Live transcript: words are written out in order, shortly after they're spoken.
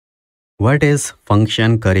What is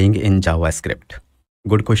function currying in JavaScript?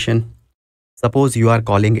 Good question. Suppose you are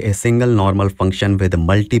calling a single normal function with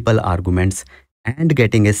multiple arguments and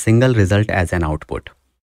getting a single result as an output.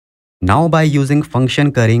 Now by using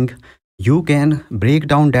function currying, you can break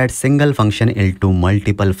down that single function into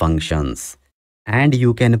multiple functions and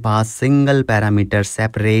you can pass single parameter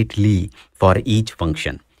separately for each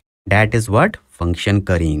function. That is what function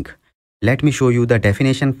currying. Let me show you the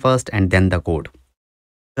definition first and then the code.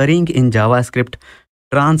 Currying in JavaScript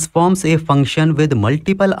transforms a function with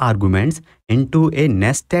multiple arguments into a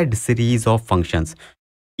nested series of functions,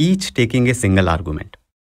 each taking a single argument.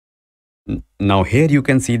 Now here you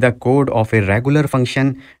can see the code of a regular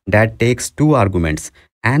function that takes two arguments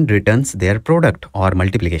and returns their product or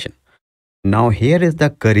multiplication. Now here is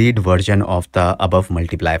the curried version of the above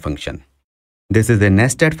multiply function. This is a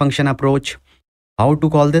nested function approach. How to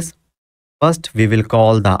call this? First, we will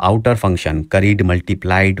call the outer function curried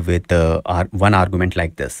multiplied with one argument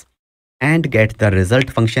like this and get the result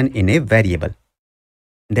function in a variable.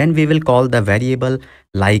 Then we will call the variable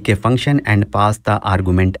like a function and pass the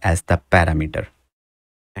argument as the parameter.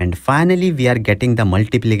 And finally, we are getting the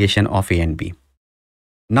multiplication of a and b.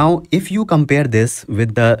 Now, if you compare this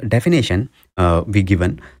with the definition we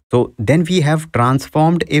given, so then we have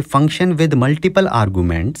transformed a function with multiple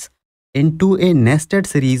arguments into a nested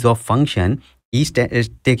series of function, each is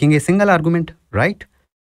taking a single argument, right?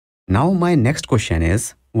 Now my next question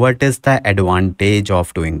is, what is the advantage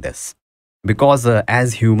of doing this? Because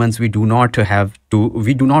as humans, we do not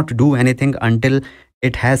do anything until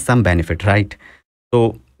it has some benefit, right?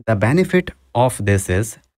 So the benefit of this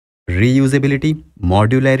is reusability,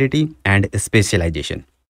 modularity, and specialization.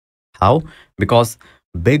 How? Because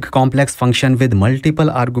big complex function with multiple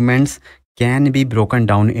arguments can be broken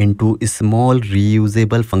down into small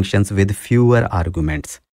reusable functions with fewer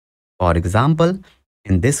arguments. For example,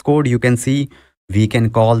 in this code you can see we can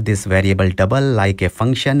call this variable double like a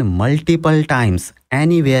function multiple times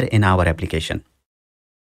anywhere in our application.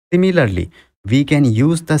 Similarly, we can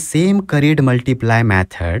use the same curried multiply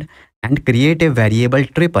method and create a variable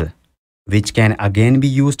triple, which can again be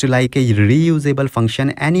used like a reusable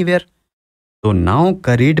function anywhere. So now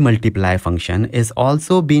curried multiply function is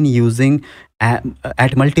also been using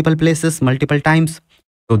at multiple places, multiple times.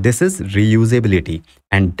 So this is reusability,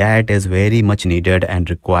 and that is very much needed and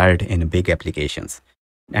required in big applications.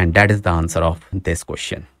 And that is the answer of this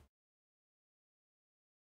question.